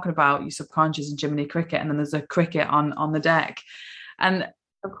been talking about your subconscious and Jiminy Cricket, and then there's a cricket on the deck. And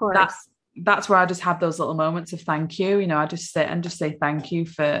of course, that's where I just have those little moments of thank you. I just sit and just say thank you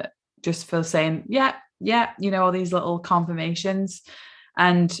for saying, yeah, all these little confirmations.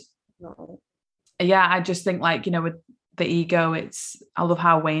 And yeah, I just think with the ego, I love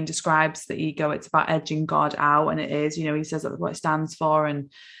how Wayne describes the ego. It's about edging God out. And it is, he says that's what it stands for. And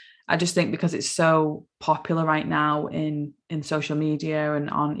I just think because it's so popular right now in social media and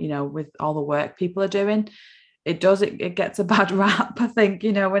on, with all the work people are doing, it gets a bad rap, I think,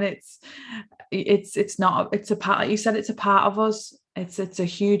 when it's a part, like you said, it's a part of us. It's a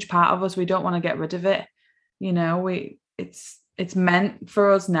huge part of us. We don't want to get rid of it. It's meant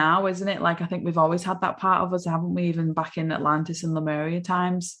for us now, isn't it? Like, I think we've always had that part of us, haven't we? Even back in Atlantis and Lemuria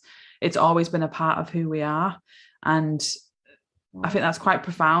times, it's always been a part of who we are. And I think that's quite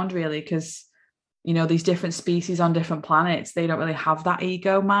profound, really, because, these different species on different planets, they don't really have that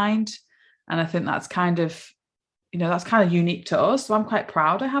ego mind. And I think that's kind of unique to us. So I'm quite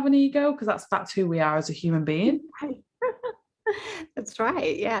proud I have an ego, because that's who we are as a human being. That's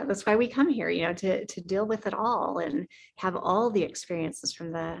right. Yeah, that's why we come here, to deal with it all and have all the experiences,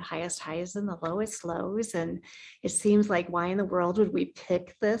 from the highest highs and the lowest lows. And it seems like, why in the world would we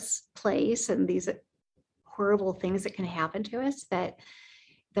pick this place and these horrible things that can happen to us? But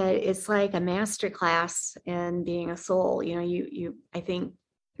it's like a master class in being a soul. I think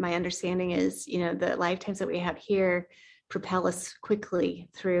my understanding is, the lifetimes that we have here propel us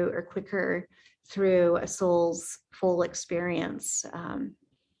quicker through a soul's full experience. And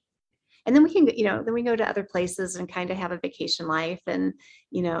then we can, then we go to other places and kind of have a vacation life, and,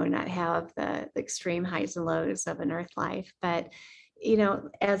 not have the extreme highs and lows of an earth life. But,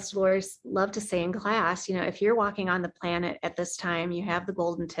 as Laura's love to say in class, if you're walking on the planet at this time, you have the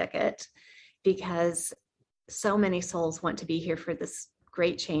golden ticket, because so many souls want to be here for this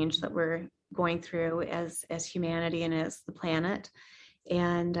great change that we're going through as humanity and as the planet.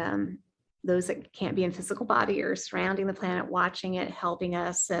 And those that can't be in physical body are surrounding the planet, watching it, helping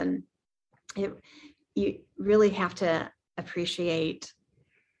us. And you really have to appreciate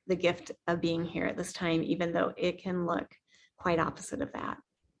the gift of being here at this time, even though it can look quite opposite of that.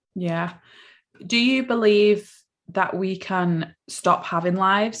 Yeah. Do you believe that we can stop having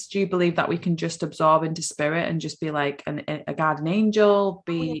lives? Do you believe that we can just absorb into spirit and just be like a guardian angel?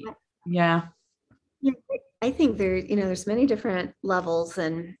 Yeah. I think there's many different levels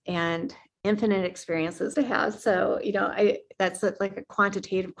and infinite experiences to have. So, that's like a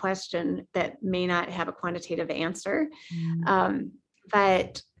quantitative question that may not have a quantitative answer.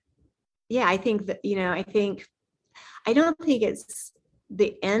 But yeah, I think that, I don't think it's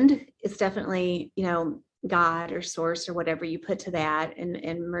the end. It's definitely, God or source or whatever you put to that,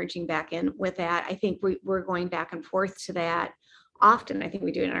 and merging back in with that. I think we're going back and forth to that often. I think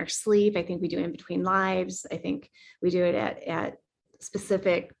we do it in our sleep. I think we do it in between lives. I think we do it at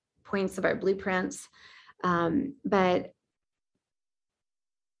specific points of our blueprints. But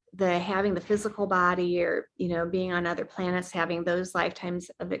having the physical body, or, being on other planets, having those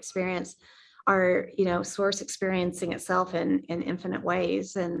lifetimes of experience, are, source experiencing itself in infinite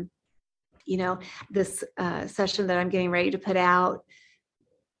ways. And, this session that I'm getting ready to put out,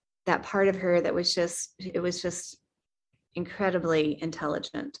 that part of her that was just incredibly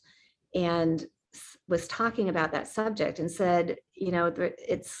intelligent, and was talking about that subject, and said,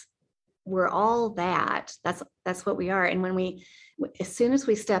 we're all that. That's what we are. And as soon as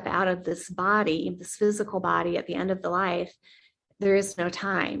we step out of this body, this physical body, at the end of the life, there is no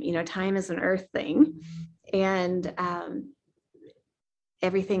time. Time is an earth thing, and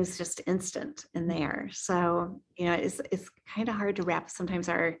everything's just instant in there. So, it's kind of hard to wrap sometimes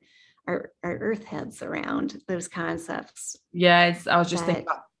our earth heads around those concepts. Yeah, I was just thinking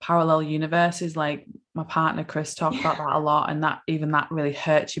about parallel universes. Like, my partner Chris talked about that a lot, and that really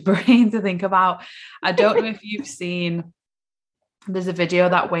hurts your brain to think about. I don't know if you've seen, there's a video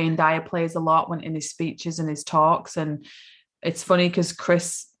that Wayne Dyer plays a lot when in his speeches and his talks, and it's funny because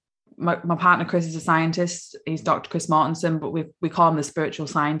Chris, my partner Chris, is a scientist. He's Dr. Chris Mortensen, but we call him the spiritual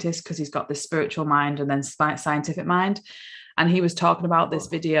scientist, because he's got this spiritual mind and then scientific mind. And he was talking about this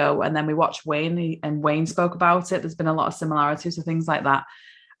video, and then we watched Wayne, and Wayne spoke about it. There's been a lot of similarities to things like that.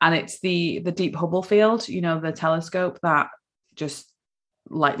 And it's the deep Hubble field, you know, the telescope that just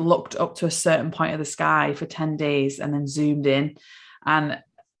like looked up to a certain point of the sky for 10 days and then zoomed in. And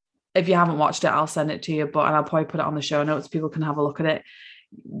if you haven't watched it, I'll send it to you, and I'll probably put it on the show notes. People can have a look at it.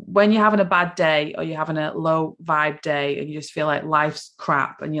 When you're having a bad day or you're having a low vibe day and you just feel like life's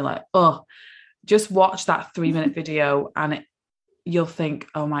crap and you're like, oh, just watch that 3-minute video and you'll think,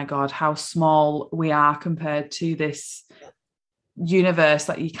 oh my God, how small we are compared to this universe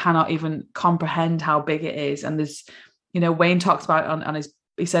that you cannot even comprehend how big it is. And there's, you know, Wayne talks about it on his,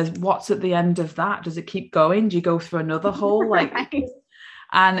 he says, what's at the end of that? Does it keep going? Do you go through another hole? Like, Right.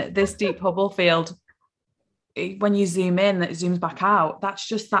 And this deep Hubble field, when you zoom in, it zooms back out. That's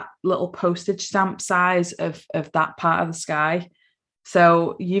just that little postage stamp size of that part of the sky.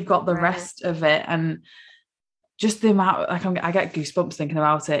 So you've got the rest of it, and just the amount, like I get goosebumps thinking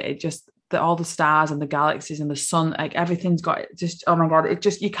about it. It just, all the stars and the galaxies and the sun, like everything's got just, oh my God, it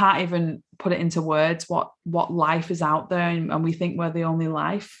just, you can't even put it into words what life is out there, and we think we're the only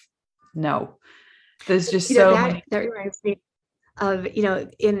life. No, there's just many. That reminds me of, you know,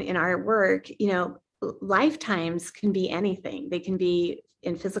 in our work, you know, lifetimes can be anything. They can be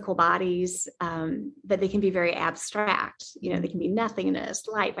in physical bodies, but they can be very abstract. You know, they can be nothingness,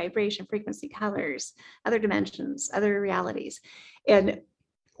 light, vibration, frequency, colors, other dimensions, other realities. And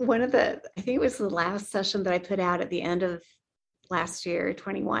one of I think it was the last session that I put out at the end of last year,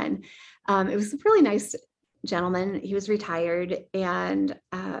 21. It was a really nice gentleman. He was retired, and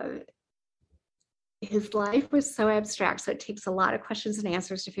his life was so abstract. So it takes a lot of questions and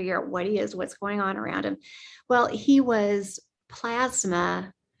answers to figure out what he is, what's going on around him. Well, he was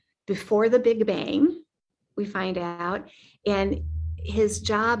plasma before the Big Bang, we find out. And his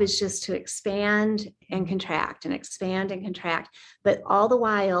job is just to expand and contract and expand and contract. But all the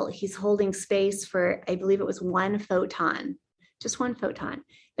while, he's holding space for, I believe it was one photon, just one photon,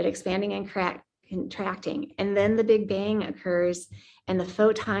 but expanding and contracting. And then the Big Bang occurs and the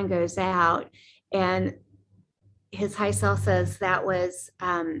photon goes out. And his high self says that was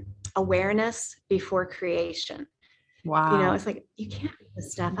awareness before creation. Wow. You know, it's like, you can't make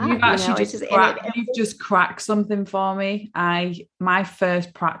this stuff up. You've actually you've just cracked something for me. My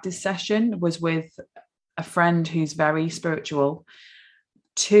first practice session was with a friend who's very spiritual.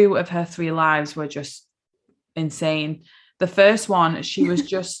 2 of her 3 lives were just insane. The first one, she was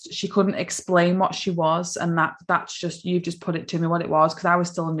just, she couldn't explain what she was. And that's just, you've just put it to me what it was, because I was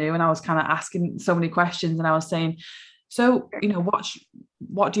still new and I was kind of asking so many questions, and I was saying, so, you know,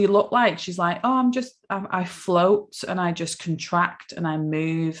 what do you look like? She's like, oh, I float and I just contract and I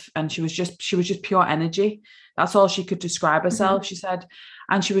move. And she was just pure energy. That's all she could describe herself. Mm-hmm. She said,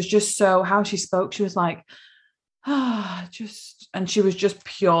 and she was just so, how she spoke, she was like, and she was just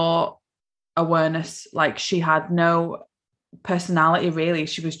pure awareness. Like, she had no personality really.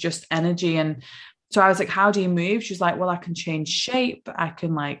 She was just energy. And so I was like, how do you move? She's like, well, I can change shape. I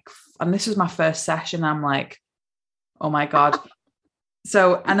can and this was my first session. I'm like, oh my God.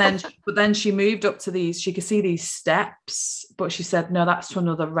 So, but then she moved up to these, she could see these steps, but she said, no, that's to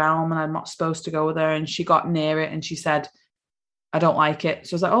another realm and I'm not supposed to go there. And she got near it and she said, I don't like it.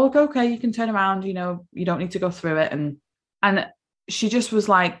 So I was like, oh, okay, you can turn around, you know, you don't need to go through it. And she just was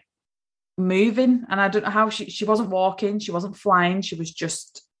like moving. And I don't know how she wasn't walking, she wasn't flying. She was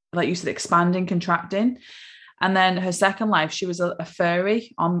just, like you said, expanding, contracting. And then her second life, she was a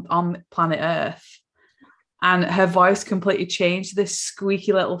fairy on planet Earth. And her voice completely changed, this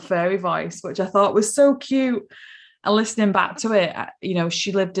squeaky little fairy voice, which I thought was so cute. And listening back to it, you know,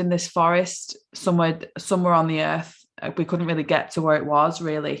 she lived in this forest somewhere on the earth. We couldn't really get to where it was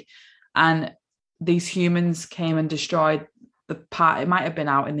really. And these humans came and destroyed the part. It might have been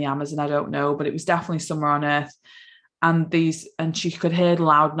out in the Amazon, I don't know, but it was definitely somewhere on earth. And she could hear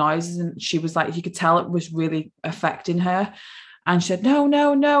loud noises, and she was like, you could tell it was really affecting her. And she said, no,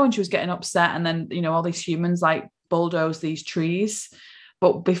 no, no. And she was getting upset. And then, you know, all these humans like bulldoze these trees.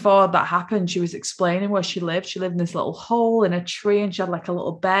 But before that happened, she was explaining where she lived. She lived in this little hole in a tree, and she had like a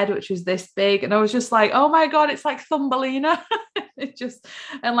little bed, which was this big. And I was just like, oh my God, it's like Thumbelina. It just,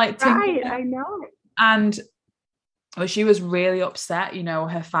 and like, right, I know. And she was really upset, you know,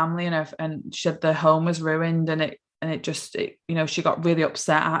 her family and she said the home was ruined, and it just, you know, she got really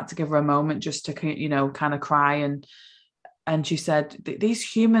upset. I had to give her a moment just to, you know, kind of cry. And she said, these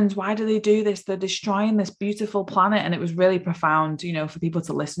humans, why do they do this? They're destroying this beautiful planet. And it was really profound, you know, for people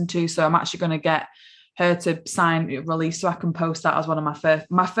to listen to. So I'm actually going to get her to release so I can post that as one of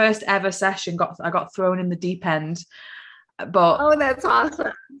my first ever session. I got thrown in the deep end. But oh, that's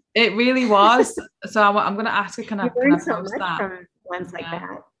awesome. it really was. So I'm going to ask her, can I learn so post much that? from ones like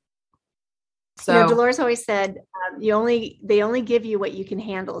that. So Dolores always said, they only give you what you can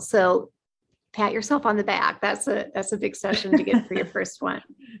handle. So pat yourself on the back. That's a big session to get for your first one.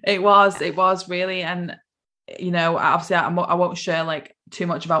 It was really, and obviously I won't share like too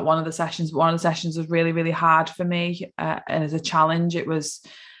much about one of the sessions, but one of the sessions was really, really hard for me, and as a challenge. It was,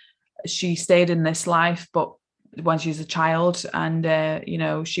 she stayed in this life, but when she was a child, and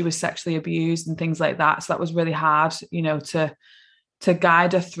she was sexually abused and things like that. So that was really hard, to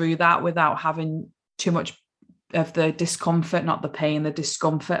guide her through that without having too much of the discomfort, not the pain, the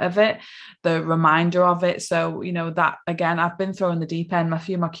discomfort of it, the reminder of it. So, that again, I've been thrown the deep end. A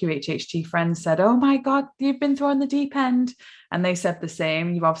few of my QHHT friends said, oh my God, you've been thrown the deep end. And they said the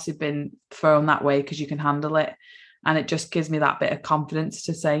same. You've obviously been thrown that way because you can handle it. And it just gives me that bit of confidence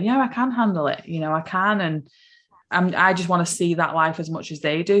to say, yeah, I can handle it. I can. And I just want to see that life as much as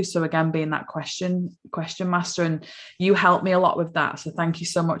they do. So again, being that question master, and you help me a lot with that. So thank you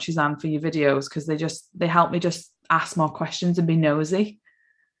so much, Suzanne, for your videos, because they help me just ask more questions and be nosy.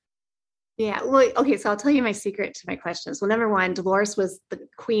 Yeah. Well, okay. So I'll tell you my secret to my questions. Well, number one, Dolores was the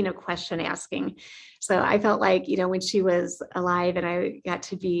queen of question asking. So I felt like, when she was alive and I got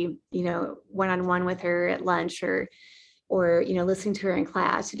to be, one-on-one with her at lunch or listening to her in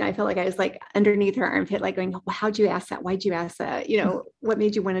class, I felt like I was like underneath her armpit, like going, well, how'd you ask that? Why'd you ask that? What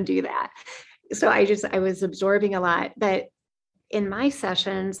made you want to do that? So I was absorbing a lot. But in my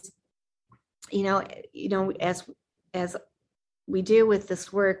sessions, as we do with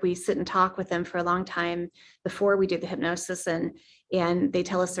this work, we sit and talk with them for a long time before we do the hypnosis, and they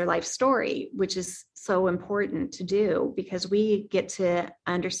tell us their life story, which is so important to do because we get to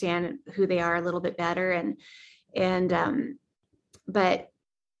understand who they are a little bit better. But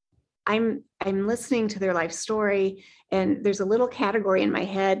I'm listening to their life story, and there's a little category in my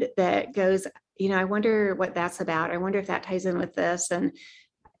head that goes, I wonder what that's about. I wonder if that ties in with this. And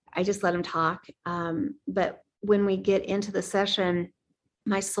I just let them talk. But when we get into the session,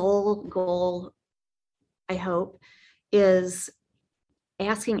 my sole goal, I hope, is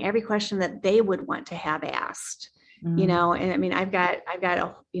asking every question that they would want to have asked. And I mean, I've got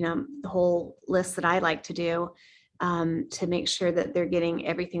a, the whole list that I like to do, to make sure that they're getting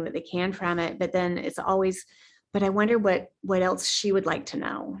everything that they can from it. But then it's always, but I wonder what else she would like to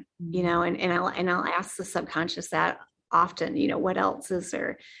know, and I'll ask the subconscious that often, what else is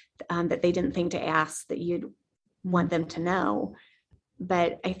there that they didn't think to ask that you'd want them to know.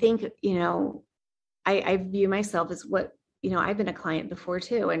 But I think, I view myself as what, I've been a client before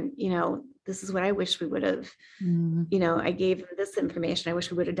too. And, this is what I wish we would have, I gave them this information. I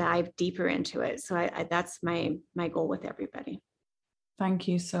wish we would have dived deeper into it. So that's my goal with everybody. Thank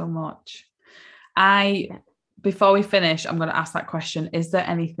you so much. Before we finish, I'm going to ask that question. Is there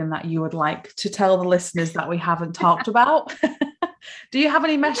anything that you would like to tell the listeners that we haven't talked about? Do you have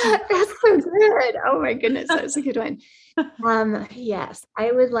any messages? That's so good. Oh my goodness. That's a good one. Yes,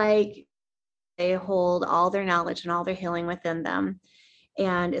 I would like they hold all their knowledge and all their healing within them.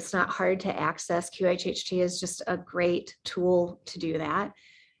 And it's not hard to access. QHHT is just a great tool to do that.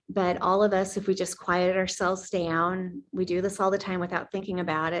 But all of us, if we just quiet ourselves down, we do this all the time without thinking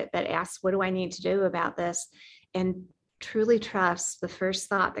about it, but ask, what do I need to do about this? And truly trust the first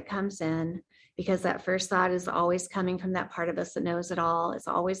thought that comes in, because that first thought is always coming from that part of us that knows it all. It's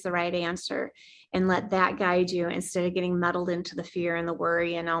always the right answer. And let that guide you instead of getting muddled into the fear and the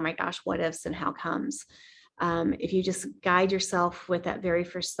worry and, oh my gosh, what ifs and how comes. If you just guide yourself with that very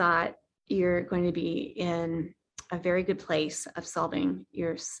first thought, you're going to be in a very good place of solving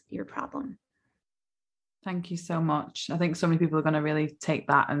your problem. Thank you so much. I think so many people are going to really take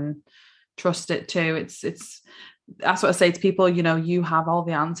that and trust it too. It's that's what I say to people, you have all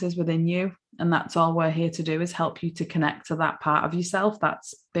the answers within you, and that's all we're here to do, is help you to connect to that part of yourself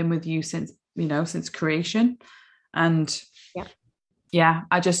that's been with you since creation. And yeah,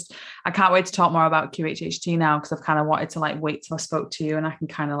 I can't wait to talk more about QHHT now, because I've kind of wanted to wait till I spoke to you and I can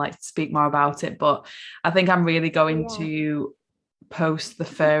kind of speak more about it. But I think I'm really going to post the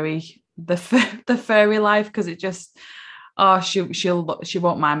furry life, because it just, she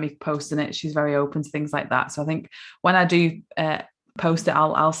won't mind me posting it. She's very open to things like that. So I think when I do post it,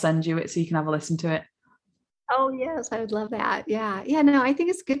 I'll send you it so you can have a listen to it. Oh yes, I would love that. Yeah. No, I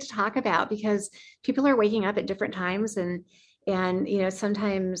think it's good to talk about, because people are waking up at different times, and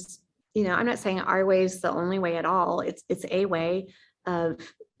sometimes, I'm not saying our way is the only way at all. It's a way of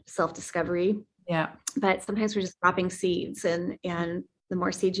self-discovery. Yeah. But sometimes we're just dropping seeds, and the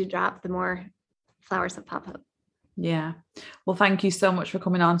more seeds you drop, the more flowers that pop up. Yeah. Well, thank you so much for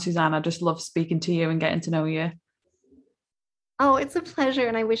coming on, Suzanne. I just love speaking to you and getting to know you. Oh, it's a pleasure.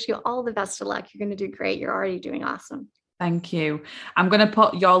 And I wish you all the best of luck. You're going to do great. You're already doing awesome. Thank you. I'm going to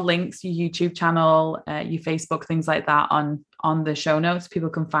put your links, your YouTube channel, your Facebook, things like that on the show notes. People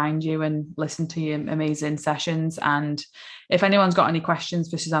can find you and listen to your amazing sessions. And if anyone's got any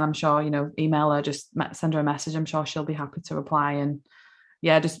questions for Suzanne, I'm sure, email her, just send her a message. I'm sure she'll be happy to reply. And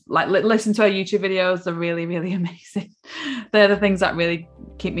yeah, just like listen to her YouTube videos. They're really, really amazing. They're the things that really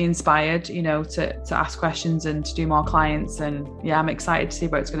keep me inspired, to ask questions and to do more clients. And yeah, I'm excited to see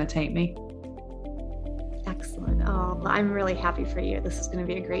where it's going to take me. Excellent. Oh, I'm really happy for you. This is going to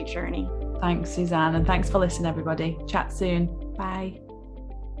be a great journey. Thanks, Suzanne. And thanks for listening, everybody. Chat soon. Bye.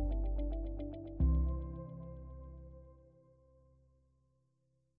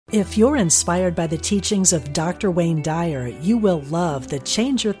 If you're inspired by the teachings of Dr. Wayne Dyer, you will love the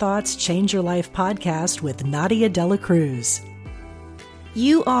Change Your Thoughts, Change Your Life podcast with Nadia Dela Cruz.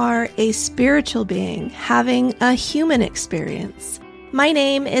 You are a spiritual being having a human experience. My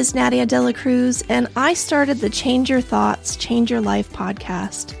name is Nadia Dela Cruz, and I started the Change Your Thoughts, Change Your Life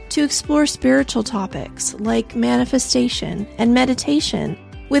podcast to explore spiritual topics like manifestation and meditation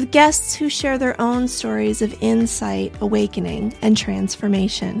with guests who share their own stories of insight, awakening, and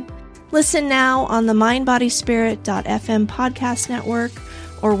transformation. Listen now on the mindbodyspirit.fm podcast network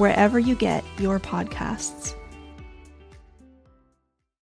or wherever you get your podcasts.